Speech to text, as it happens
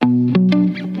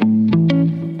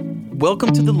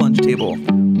Welcome to the lunch table.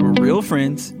 We're real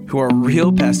friends who are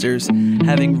real pastors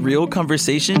having real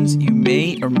conversations you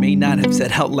may or may not have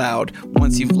said out loud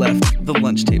once you've left the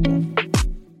lunch table.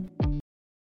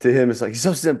 To him, it's like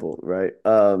so simple, right?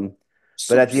 But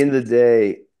So, at the end of the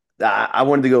day, I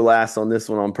wanted to go last on this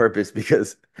one on purpose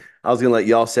because I was gonna let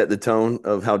y'all set the tone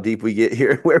of how deep we get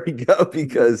here, where we go,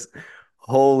 because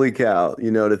holy cow,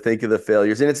 to think of the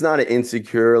failures. And it's not an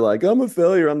insecure, like I'm a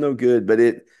failure, I'm no good, but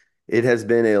it has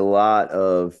been a lot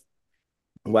of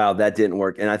wow, that didn't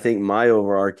work. And I think my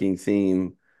overarching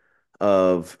theme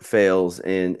of fails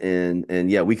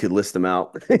and yeah, we could list them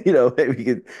out. We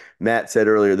could. Matt said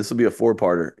earlier this will be a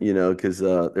four-parter, because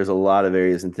there's a lot of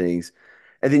areas and things.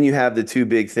 And then you have the two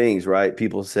big things, right?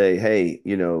 People say, hey,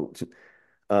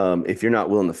 if you're not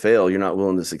willing to fail, you're not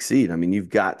willing to succeed. I mean, you've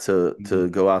got to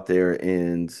go out there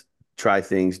and try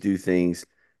things, do things.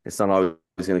 It's not always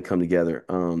going to come together.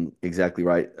 Exactly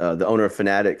right. The owner of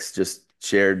Fanatics just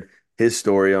shared his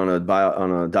story on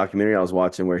a documentary I was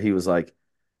watching where he was like,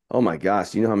 oh my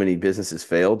gosh, do you know how many businesses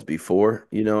failed before,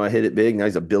 I hit it big? Now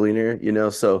he's a billionaire,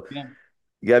 so yeah.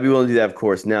 you gotta be willing to do that, of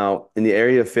course. Now, in the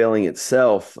area of failing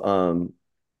itself,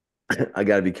 I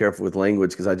gotta be careful with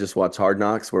language because I just watched Hard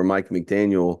Knocks where Mike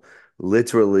McDaniel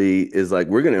literally is like,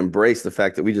 we're gonna embrace the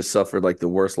fact that we just suffered like the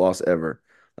worst loss ever.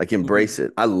 Like embrace Mhm.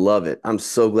 it. I love it. I'm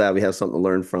so glad we have something to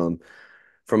learn from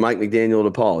Mike McDaniel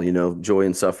to Paul, joy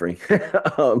and suffering,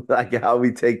 like how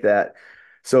we take that.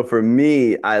 So for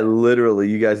me, I literally,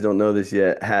 you guys don't know this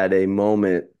yet, had a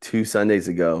moment 2 Sundays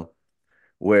ago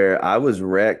where I was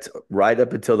wrecked right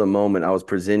up until the moment I was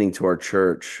presenting to our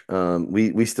church.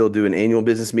 We still do an annual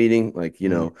business meeting, like,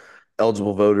 Mhm.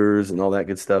 eligible voters and all that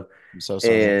good stuff. I'm so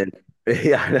sorry. And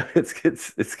yeah, I know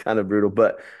it's kind of brutal,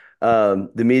 but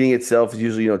the meeting itself is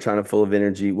usually, trying to full of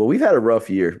energy. Well, we've had a rough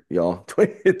year, y'all.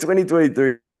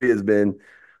 2023 has been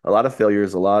a lot of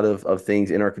failures, a lot of things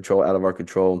in our control, out of our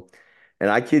control. And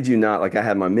I kid you not, like I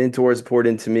had my mentors poured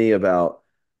into me about,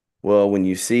 well, when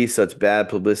you see such bad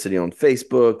publicity on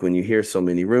Facebook, when you hear so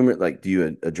many rumors, like, do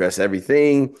you address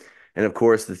everything? And of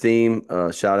course, the theme,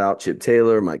 shout out Chip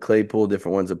Taylor, Mike Claypool,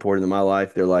 different ones that poured into my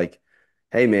life. They're like,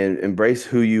 hey, man, embrace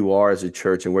who you are as a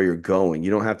church and where you're going. You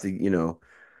don't have to,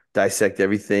 dissect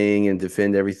everything and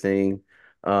defend everything.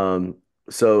 Um,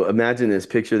 so imagine this,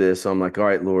 picture this. So I'm like, all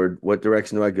right, Lord, what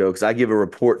direction do I go? Because I give a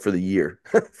report for the year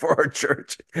for our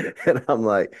church. And I'm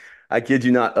like, I kid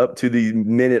you not, up to the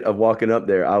minute of walking up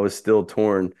there, I was still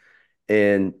torn.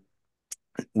 And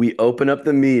we open up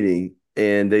the meeting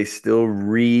and they still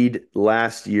read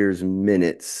last year's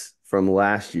minutes from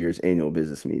last year's annual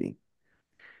business meeting.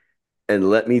 And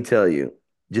let me tell you,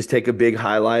 just take a big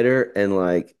highlighter and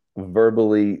like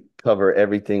verbally cover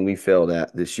everything we failed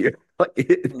at this year. Like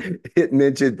it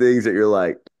mentioned things that you're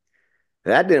like,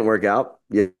 that didn't work out.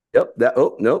 Yeah, yep. That,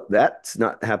 oh, nope, that's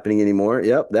not happening anymore.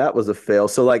 Yep, that was a fail.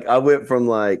 So like I went from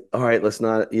like, all right, let's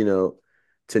not, to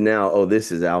now, oh,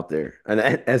 this is out there. And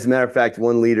as a matter of fact,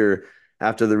 one leader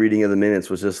after the reading of the minutes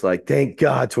was just like, thank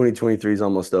God 2023 is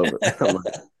almost over. I'm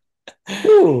like,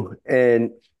 whew.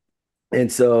 And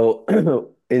so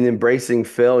in embracing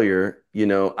failure,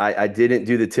 I didn't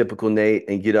do the typical Nate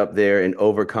and get up there and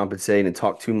overcompensate and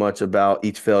talk too much about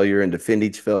each failure and defend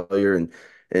each failure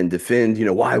and defend,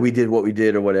 why we did what we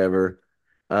did or whatever.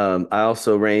 I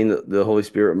also, Rain, the Holy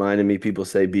Spirit reminded me, people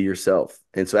say, be yourself.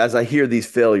 And so as I hear these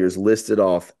failures listed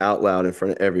off out loud in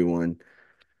front of everyone,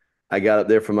 I got up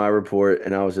there for my report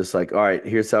and I was just like, all right,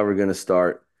 here's how we're going to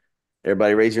start.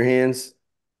 Everybody raise your hands.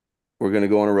 We're going to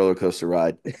go on a roller coaster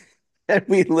ride. And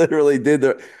we literally did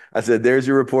I said, there's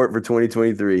your report for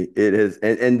 2023. It has,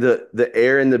 and the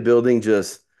air in the building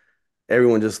just,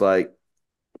 everyone just like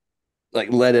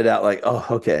let it out, like, oh,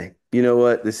 okay. You know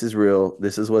what? This is real.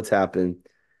 This is what's happened.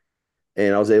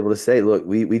 And I was able to say, look,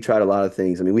 we tried a lot of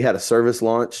things. I mean, we had a service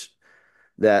launch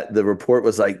that the report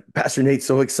was like, Pastor Nate's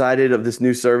so excited of this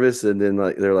new service. And then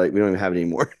like they're like, we don't even have it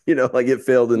anymore. Like it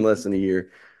failed in less than a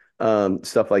year.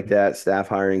 Stuff like that, staff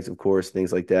hirings, of course,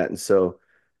 things like that. And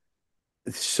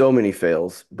so many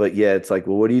fails, but yeah, it's like,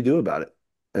 well, what do you do about it?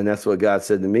 And that's what God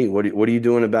said to me. What are you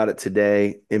doing about it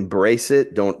today? Embrace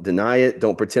it. Don't deny it.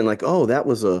 Don't pretend like, oh, that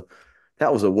was a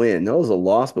win. No, it was a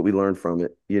loss, but we learned from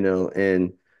it,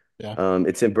 and Yeah.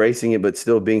 it's embracing it, but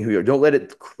still being who you are. Don't let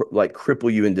it like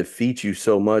cripple you and defeat you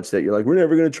so much that you're like, we're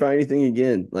never going to try anything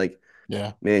again. Like,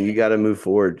 Yeah. man, you got to move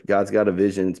forward. God's got a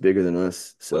vision. It's bigger than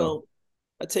us. So Well,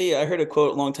 I tell you, I heard a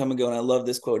quote a long time ago, and I love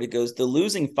this quote. It goes, "The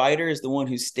losing fighter is the one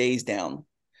who stays down,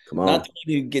 come not on.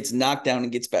 the one who gets knocked down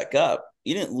and gets back up.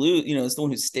 You didn't lose, it's the one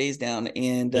who stays down."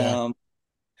 And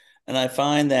I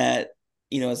find that,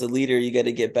 as a leader, you got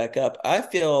to get back up. I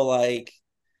feel like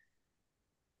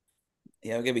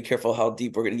Yeah, we gotta be careful how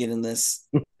deep we're gonna get in this.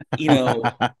 You know,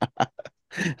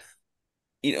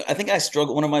 I think I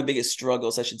struggle. One of my biggest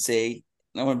struggles, I should say,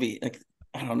 and I want to be like,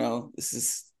 I don't know, this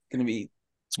is gonna be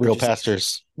It's real interesting.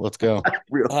 pastors. Let's go.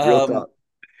 Real Um, talk.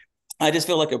 I just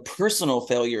feel like a personal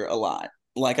failure a lot.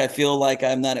 Like I feel like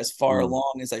I'm not as far Mm.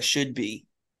 along as I should be.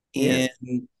 Yeah.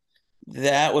 And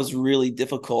that was really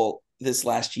difficult this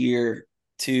last year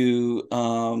to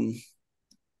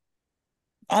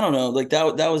I don't know, like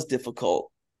that was difficult.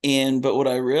 And but what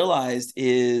I realized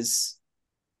is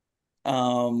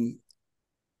um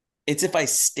it's if I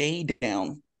stay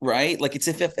down, right? Like it's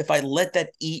if I let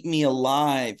that eat me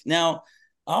alive. Now,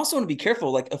 I also want to be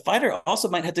careful. Like a fighter also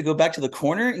might have to go back to the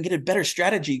corner and get a better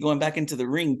strategy going back into the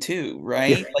ring too, Yeah.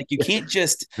 right? Like you can't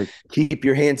just Like, keep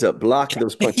your hands up, block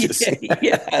those punches.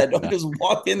 yeah, don't Yeah. just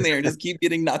walk in there and just keep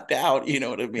getting knocked out, you know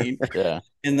what I mean? Yeah.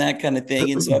 And that kind of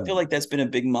thing. And so I feel like that's been a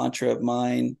big mantra of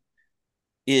mine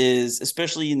is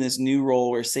especially in this new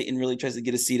role where Satan really tries to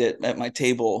get a seat at my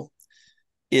table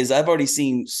is I've already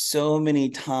seen so many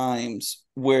times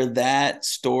where that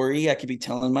story I could be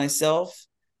telling myself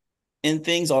and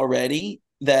things already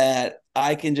that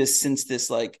I can just sense this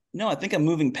like, no, I think I'm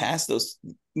moving past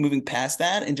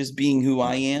that and just being who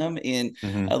I am. And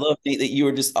Hmm. I love, Nate, that you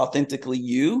are just authentically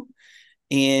you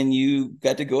and you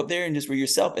got to go up there and just be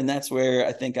yourself. And that's where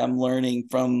I think I'm learning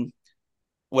from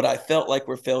what I felt like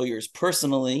were failures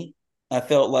personally. I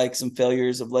felt like some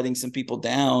failures of letting some people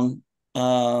down.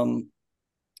 Um,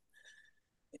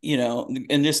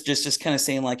 and just kind of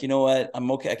saying like, you know what,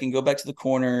 I'm okay. I can go back to the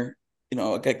corner.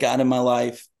 I got God in my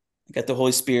life. I got the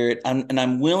Holy Spirit.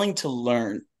 I'm willing to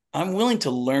learn. I'm willing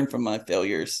to learn from my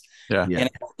failures, Yeah. Yeah. and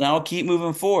I'll keep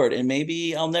moving forward. And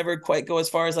maybe I'll never quite go as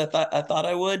far as I thought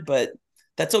I would, but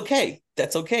that's okay.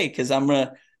 That's okay because I'm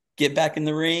gonna get back in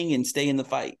the ring and stay in the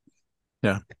fight.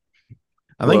 Yeah.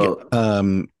 I think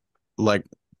Well, like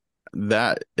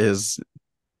that is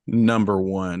number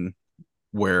one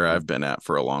where I've been at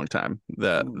for a long time.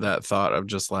 That thought of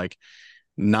just like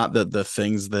not that the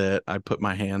things that I put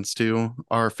my hands to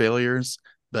are failures,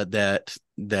 but that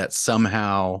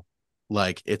somehow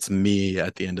like it's me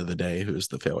at the end of the day who's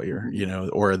the failure,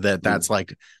 or that's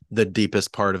like the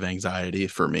deepest part of anxiety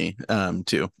for me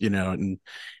too,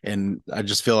 and I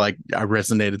just feel like I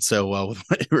resonated so well with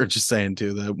what you were just saying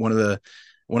too. That one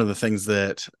of the things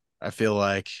that I feel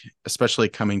like, especially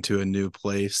coming to a new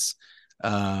place,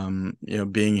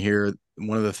 being here,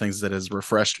 one of the things that has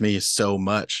refreshed me so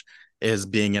much is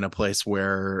being in a place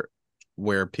where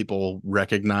people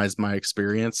recognize my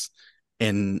experience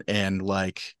and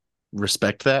like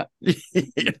respect that.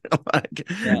 Like,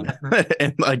 Yeah.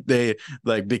 and like they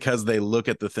like because they look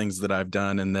at the things that I've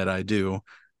done and that I do,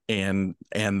 and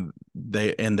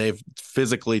they've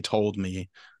physically told me,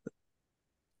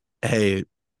 hey,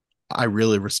 I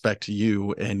really respect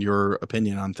you and your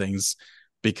opinion on things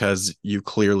because you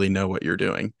clearly know what you're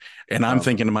doing. And I'm powerful.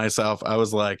 thinking to myself, I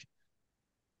was like,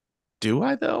 do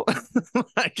I though?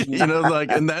 Like, like, Are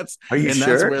you and that's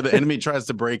sure? where the enemy tries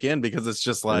to break in, because it's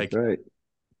just That's like, right.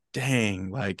 dang,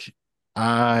 like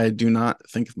I do not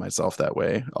think of myself that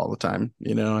way all the time,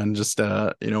 and just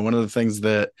one of the things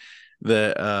that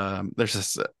there's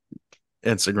this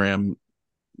Instagram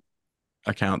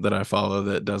account that I follow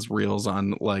that does reels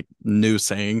on like new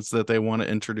sayings that they want to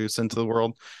introduce into the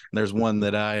world. There's one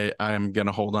that I'm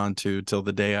gonna hold on to till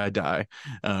the day I die.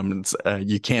 It's,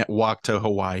 you can't walk to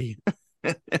Hawaii.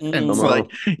 And Come it's Mm. on.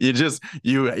 like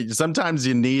you sometimes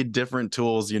you need different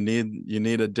tools. You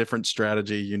need a different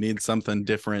strategy. You need something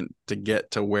different to get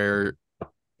to where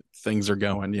things are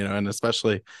going. And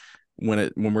especially when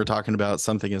we're talking about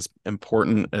something as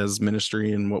important as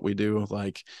ministry and what we do,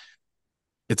 like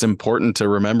it's important to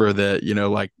remember that,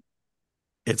 like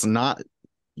it's not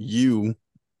you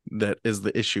that is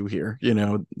the issue here.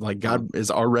 Like God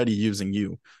is already using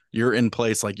you. You're in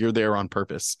place, like you're there on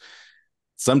purpose.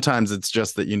 Sometimes it's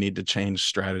just that you need to change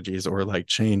strategies or like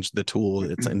change the tool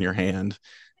that's in your hand to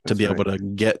That's be right. able to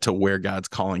get to where God's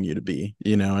calling you to be,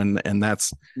 and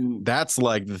Mm. that's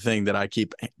like the thing that I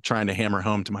keep trying to hammer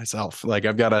home to myself. Like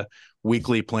I've got a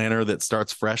weekly planner that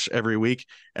starts fresh every week,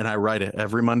 and I write it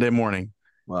every Monday morning.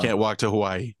 Wow. Can't walk to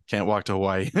Hawaii. Can't walk to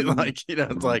Hawaii. Mm. Like,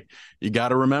 it's like you got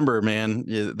to remember, man,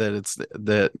 that it's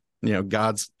that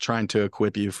God's trying to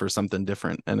equip you for something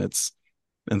different, and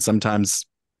sometimes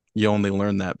you only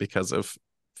learn that because of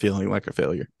feeling like a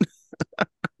failure.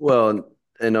 Well,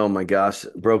 and oh my gosh,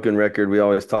 broken record. We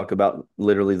always talk about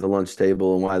literally the lunch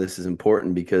table and why this is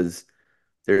important because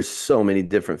there's so many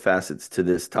different facets to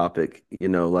this topic.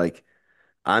 Like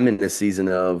I'm in a season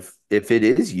of if it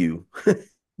is you,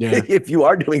 Yeah. if you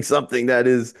are doing something that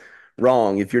is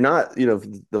wrong, if you're not,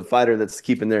 the fighter that's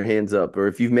keeping their hands up, or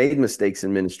if you've made mistakes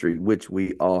in ministry, which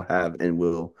we all have and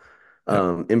will,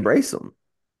 Yep. embrace them.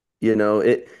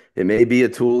 It may be a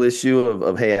tool issue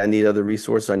of hey, I need other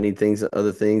resources, I need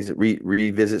other things,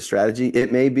 revisit strategy.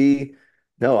 It may be,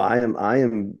 no, I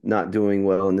am not doing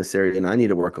well in this area, and I need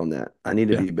to work on that. I need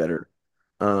to Yeah. be better.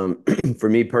 For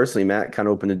me personally, Matt kind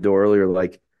of opened the door earlier,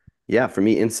 like, yeah, for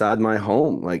me inside my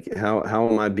home, like how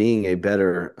am I being a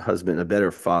better husband, a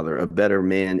better father, a better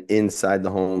man inside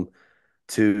the home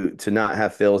to not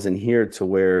have fails in here, to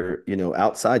where,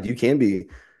 outside you can be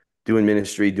doing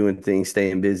ministry, doing things,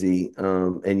 staying busy,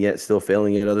 and yet still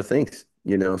failing at other things,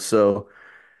 So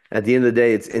at the end of the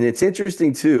day, it's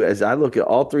interesting too, as I look at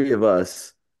all three of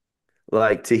us,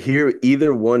 like to hear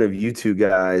either one of you two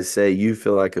guys say you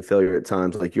feel like a failure at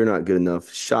times, like you're not good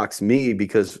enough, shocks me,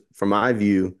 because from my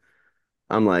view,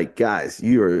 I'm like, guys,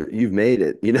 you've made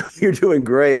it. You're doing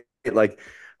great. Like,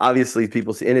 obviously,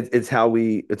 people see, and it's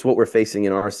what we're facing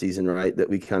in our season, right? That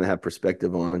we kind of have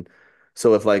perspective on.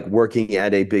 So if like working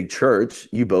at a big church,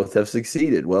 you both have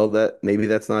succeeded. Well,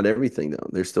 that's not everything though.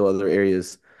 There's still other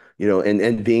areas,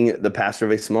 and being the pastor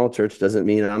of a small church doesn't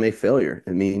mean I'm a failure.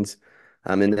 It means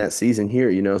I'm in that season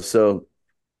here. So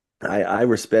I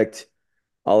respect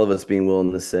all of us being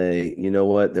willing to say, you know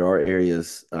what, there are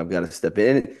areas I've got to step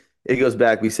in. It goes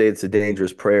back, we say it's a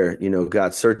dangerous prayer.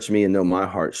 God, search me and know my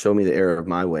heart. Show me the error of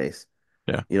my ways.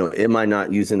 Yeah. Am I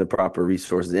not using the proper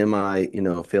resources? Am I,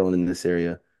 failing in this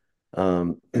area?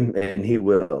 And he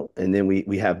will. And then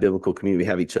we have biblical community, we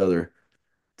have each other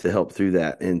to help through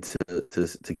that and to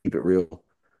keep it real,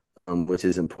 which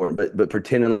is important. But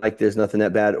pretending like there's nothing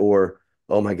that bad, or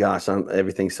oh my gosh,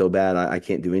 everything's so bad, I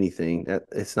can't do anything.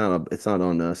 It's not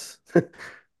on us.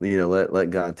 Let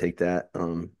God take that,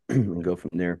 and go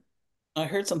from there. I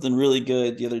heard something really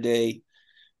good the other day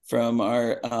from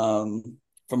our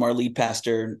lead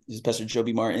pastor, is Pastor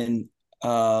Joby Martin.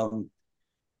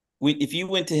 If you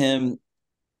went to him,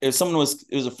 if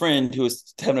it was a friend who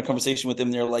was having a conversation with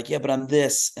him, they're like, yeah, but I'm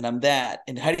this and I'm that,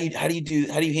 and how do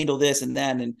you handle this and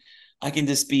that, and I can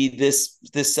just be this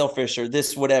selfish or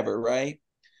this whatever, right?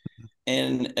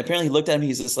 And apparently he looked at him,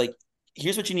 he's just like,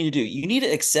 here's what you need to do. You need to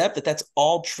accept that that's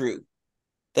all true,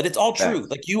 that it's all true.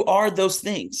 Facts. Like, you are those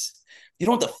things. You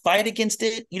don't have to fight against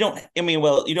it. You don't, I mean,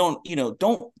 well, you don't,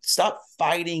 don't stop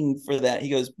fighting for that. He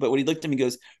goes, but when he looked at me, he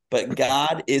goes, but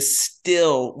God is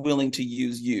still willing to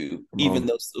use you, even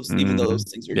even though those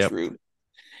things are Yep. true.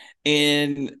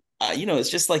 And it's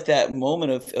just like that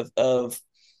moment of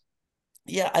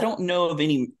yeah, I don't know of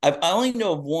any. I only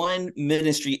know of one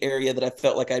ministry area that I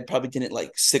felt like I probably didn't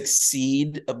like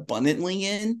succeed abundantly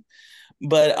in.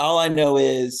 But all I know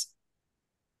is,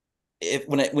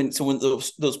 when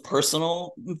those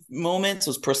personal moments,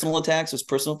 those personal attacks, those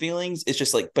personal feelings, it's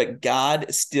just like, but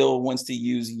God still wants to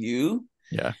use you.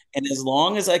 Yeah. And as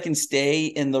long as I can stay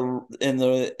in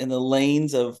the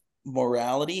lanes of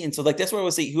morality, and so like that's where I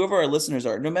would say, whoever our listeners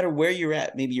are, no matter where you're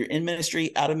at, maybe you're in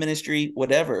ministry, out of ministry,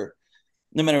 whatever,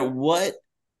 no matter what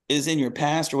is in your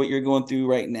past or what you're going through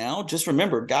right now, just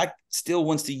remember, God still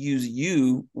wants to use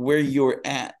you where you're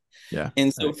at. Yeah.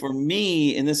 And so for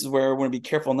me, and this is where I want to be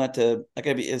careful not to,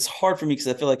 it's hard for me because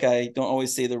I feel like I don't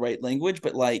always say the right language,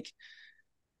 but like,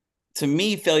 to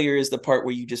me, failure is the part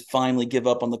where you just finally give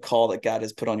up on the call that God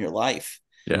has put on your life.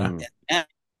 Yeah. And that's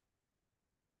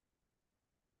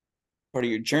part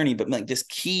of your journey, but like, just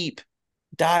keep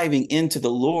diving into the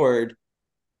Lord,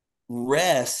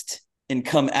 rest, and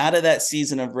come out of that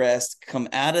season of rest, come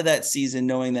out of that season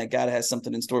knowing that God has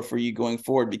something in store for you going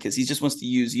forward, because he just wants to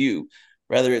use you,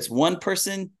 whether it's one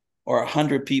person or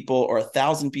 100 people or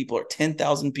 1,000 people or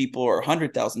 10,000 people or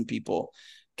 100,000 people.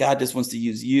 God just wants to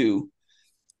use you.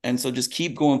 And so just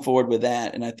keep going forward with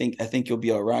that. And I think you'll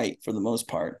be all right for the most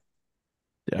part.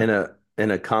 Yeah.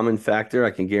 And a common factor,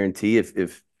 I can guarantee,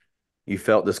 if you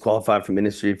felt disqualified from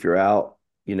ministry, if you're out,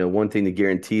 one thing to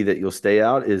guarantee that you'll stay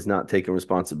out is not taking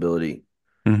responsibility,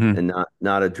 and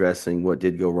not addressing what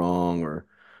did go wrong, or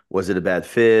was it a bad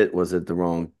fit? Was it the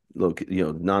wrong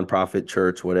nonprofit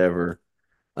church, whatever.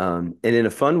 And in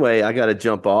a fun way, I got to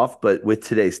jump off, but with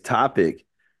today's topic,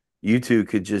 you two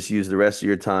could just use the rest of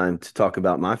your time to talk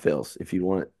about my fails if you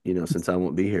want, since I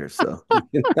won't be here. So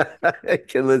I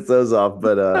can list those off.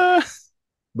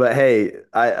 But hey,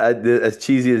 as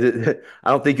cheesy as it,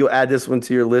 I don't think you'll add this one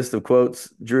to your list of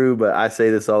quotes, Drew, but I say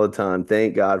this all the time.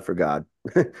 Thank God for God,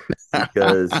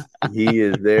 because he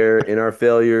is there in our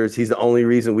failures. He's the only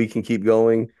reason we can keep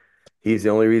going. He's the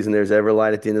only reason there's ever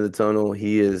light at the end of the tunnel.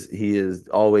 He is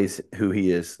always who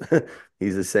he is.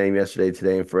 He's the same yesterday,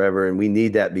 today, and forever. And we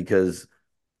need that, because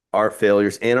our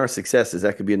failures and our successes,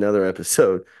 that could be another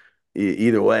episode,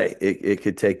 either way, it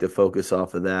could take the focus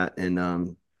off of that.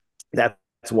 And that's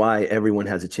why everyone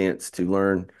has a chance to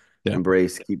learn, Yeah.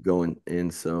 embrace, keep going.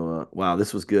 And so, wow,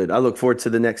 this was good. I look forward to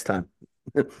the next time.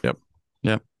 Yep.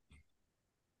 Yep.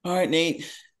 All right, Nate.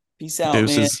 Peace out, man.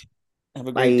 Deuces. Have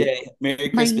a great Bye. day. Merry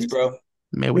Christmas, Bye. bro.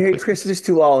 Merry Christmas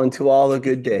to all, and to all a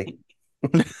good day.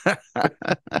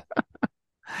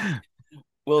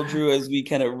 Well, Drew, as we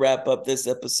kind of wrap up this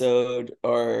episode,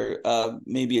 or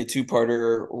maybe a two-parter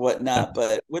or whatnot,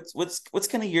 but what's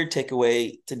kind of your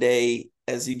takeaway today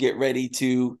as you get ready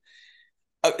to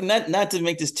not to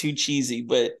make this too cheesy,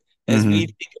 but as we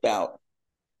think about,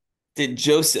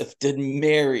 did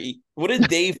Mary, what did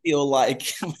they feel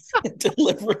like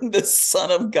delivering the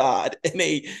Son of God in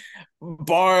a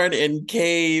barn and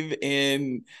cave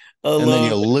and and then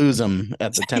you alone? lose them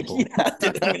at the temple. Yeah,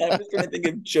 I mean, I'm just trying to think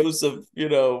of Joseph, who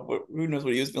knows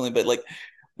what he was feeling, but like,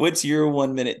 what's your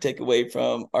 1 minute takeaway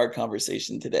from our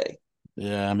conversation today?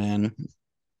 Yeah, man.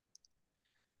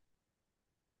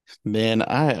 Man,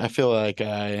 I feel like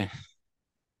I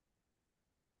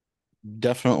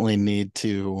definitely need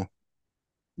to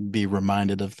be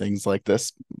reminded of things like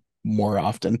this more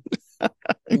often.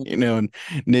 And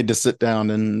need to sit down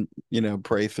and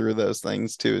pray through those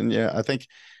things too. And yeah, I think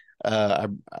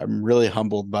I'm really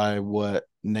humbled by what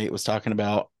Nate was talking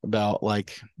about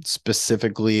like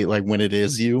specifically like when it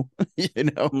is you,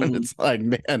 and it's like,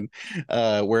 man,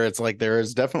 where it's like there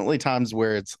is definitely times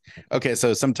where it's okay.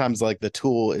 So sometimes like the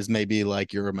tool is maybe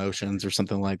like your emotions or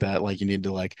something like that. Like you need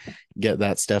to like get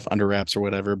that stuff under wraps or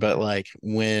whatever. But like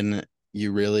when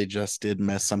you really just did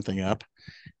mess something up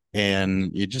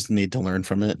and you just need to learn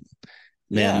from it,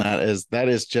 man, Yeah. that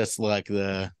is just like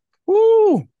the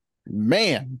whoo,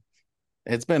 man.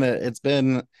 It's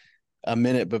been a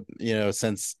minute, but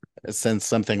since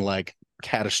something like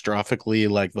catastrophically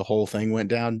like the whole thing went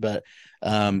down. But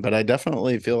I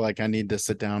definitely feel like I need to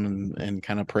sit down and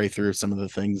kind of pray through some of the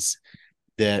things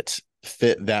that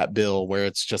fit that bill, where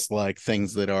it's just like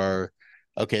things that are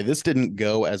okay, this didn't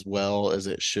go as well as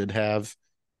it should have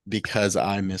because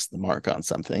I missed the mark on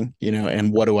something,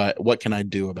 and what can I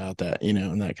do about that,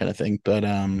 and that kind of thing. But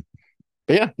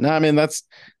yeah, no, I mean that's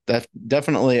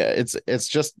definitely it's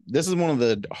just this is one of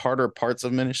the harder parts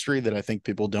of ministry that I think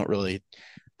people don't really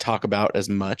talk about as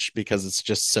much because it's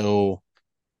just so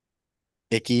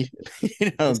icky.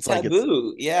 It's It's like it's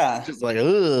taboo. Yeah. just like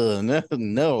ugh,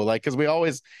 no, like because we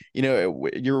always,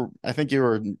 I think you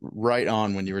were right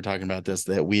on when you were talking about this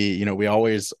that we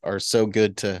always are so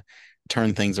good to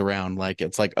turn things around. Like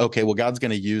it's like, okay, well, God's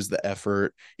going to use the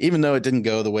effort, even though it didn't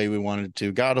go the way we wanted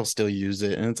to. God will still use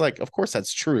it, and it's like, of course,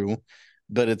 that's true,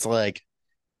 but it's like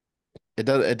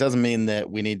it doesn't mean that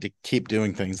we need to keep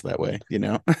doing things that way,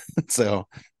 So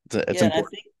it's Yeah, and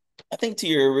important. I think to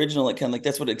your original, like kind of like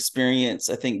that's what experience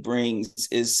I think brings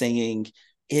is saying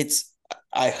it's.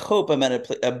 I hope I'm at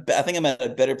I think I'm at a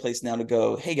better place now to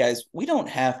go. Hey guys, we don't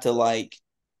have to like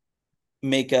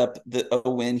make up a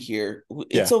win here.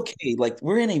 Yeah. It's okay. Like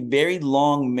we're in a very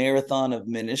long marathon of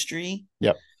ministry.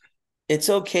 Yep. It's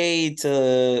okay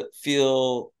to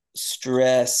feel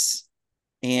stress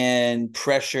and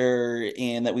pressure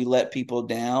and that we let people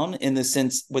down in the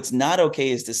sense what's not okay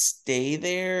is to stay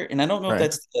there. And I don't know if Right.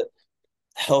 that's the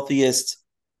healthiest.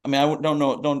 I mean, I don't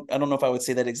know if I would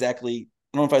say that exactly.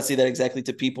 I don't know if I'd say that exactly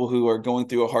to people who are going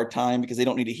through a hard time because they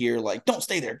don't need to hear like, don't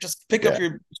stay there, just pick up Yeah.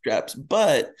 your straps.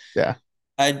 But Yeah.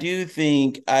 I do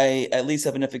think I at least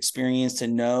have enough experience to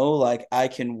know like I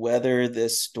can weather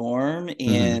this storm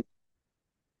and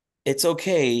it's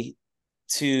okay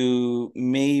to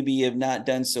maybe have not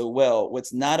done so well.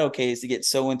 What's not okay is to get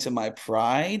so into my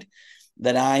pride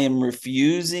that I am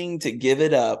refusing to give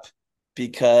it up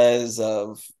because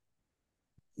of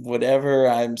whatever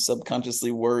I'm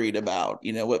subconsciously worried about,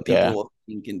 what Yeah. people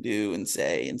think and do and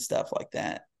say and stuff like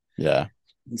that. Yeah.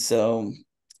 And so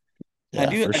Yeah,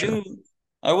 for sure.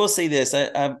 I will say this.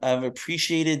 I've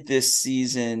appreciated this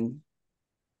season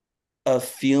of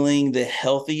feeling the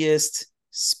healthiest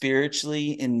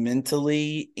spiritually and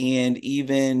mentally and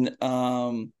even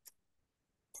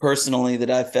personally that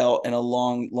I felt in a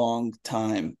long, long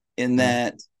time. In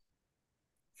that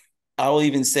I will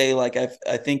even say like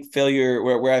I think failure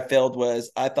where I failed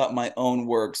was I thought my own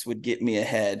works would get me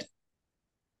ahead.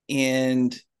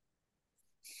 And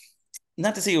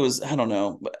not to say it was, I don't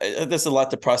know, but that's a lot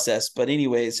to process. But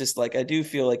anyway, it's just like I do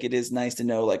feel like it is nice to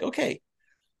know, like, okay,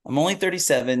 I'm only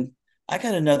 37. I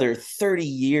got another 30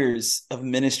 years of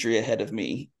ministry ahead of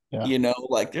me. Yeah.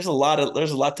 Like there's a lot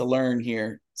to learn here.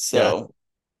 Yeah. So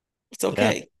it's Yeah.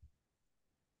 okay.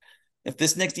 If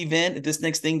this next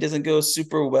thing doesn't go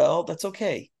super well, that's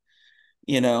okay.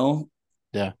 You know,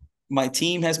 Yeah. my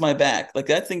team has my back. Like,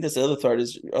 I think that's the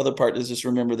other part is just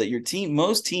remember that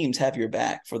most teams have your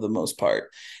back for the most part.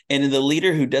 And in the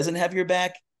leader who doesn't have your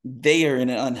back, they are in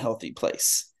an unhealthy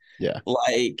place. Yeah.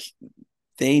 Like,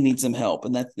 they need some help,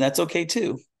 and that's okay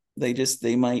too. They're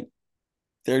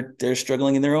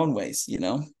struggling in their own ways, you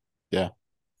know? Yeah.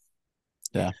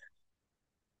 Yeah.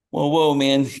 Well, whoa,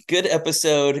 man, good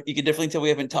episode. You can definitely tell we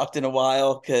haven't talked in a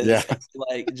while because Yeah.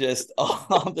 like just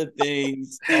all the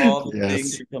things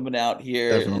are coming out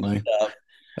here. Definitely. And stuff.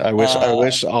 I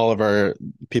wish all of our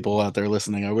people out there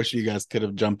listening, I wish you guys could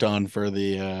have jumped on for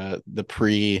the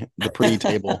pre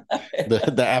table,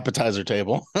 the appetizer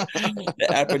table. The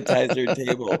appetizer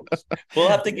table. We'll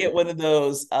have to get one of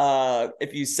those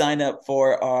if you sign up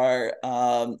for our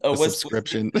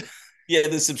subscription. Yeah,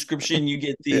 the subscription. You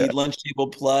get the lunch table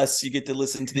plus. You get to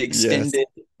listen to the extended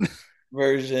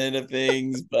version of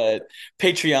things. But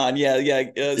Patreon,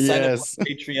 sign up for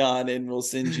Patreon, and we'll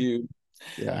send you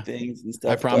things and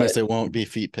stuff. I promise it won't be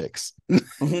feet pics.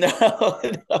 No.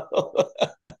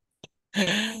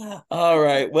 All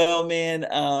right. Well, man,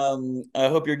 I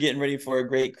hope you're getting ready for a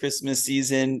great Christmas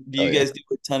season. Do you guys do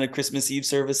a ton of Christmas Eve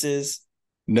services?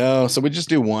 No, so we just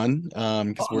do one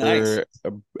because we're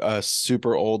nice. a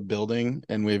super old building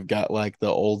and we've got like the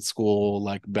old school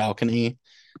like balcony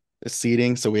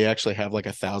seating. So we actually have like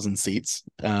 1,000 seats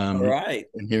All right.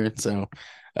 in here. So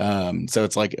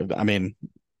it's like, I mean,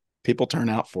 people turn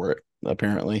out for it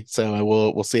apparently. So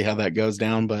we'll see how that goes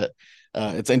down. But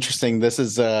it's interesting. This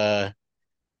is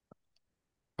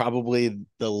probably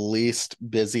the least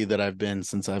busy that I've been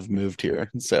since I've moved here.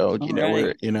 So,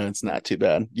 we're, it's not too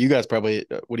bad. You guys probably,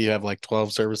 what do you have, like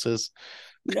 12 services?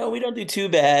 No, we don't do too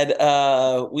bad.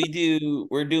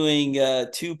 We're doing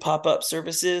 2 pop-up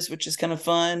services, which is kind of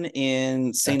fun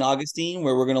in St. Augustine,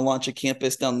 where we're going to launch a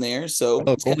campus down there. So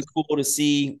it's kind of cool to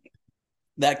see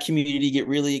that community get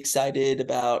really excited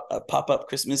about a pop-up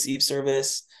Christmas Eve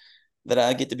service that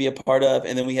I get to be a part of.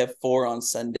 And then we have 4 on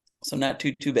Sunday. So not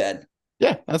too bad.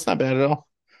 Yeah, that's not bad at all.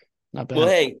 Not bad. Well,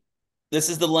 hey, this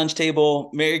is the lunch table.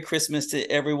 Merry Christmas to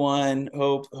everyone.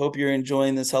 Hope you're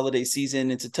enjoying this holiday season.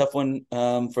 It's a tough one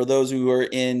for those who are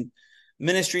in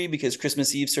ministry because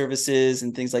Christmas Eve services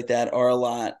and things like that are a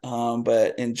lot.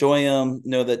 But enjoy them.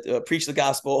 Know that preach the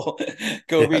gospel.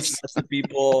 Go reach the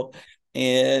people.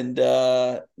 And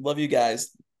love you guys.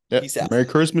 Yep. Peace out. Merry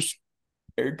Christmas.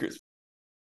 Merry Christmas.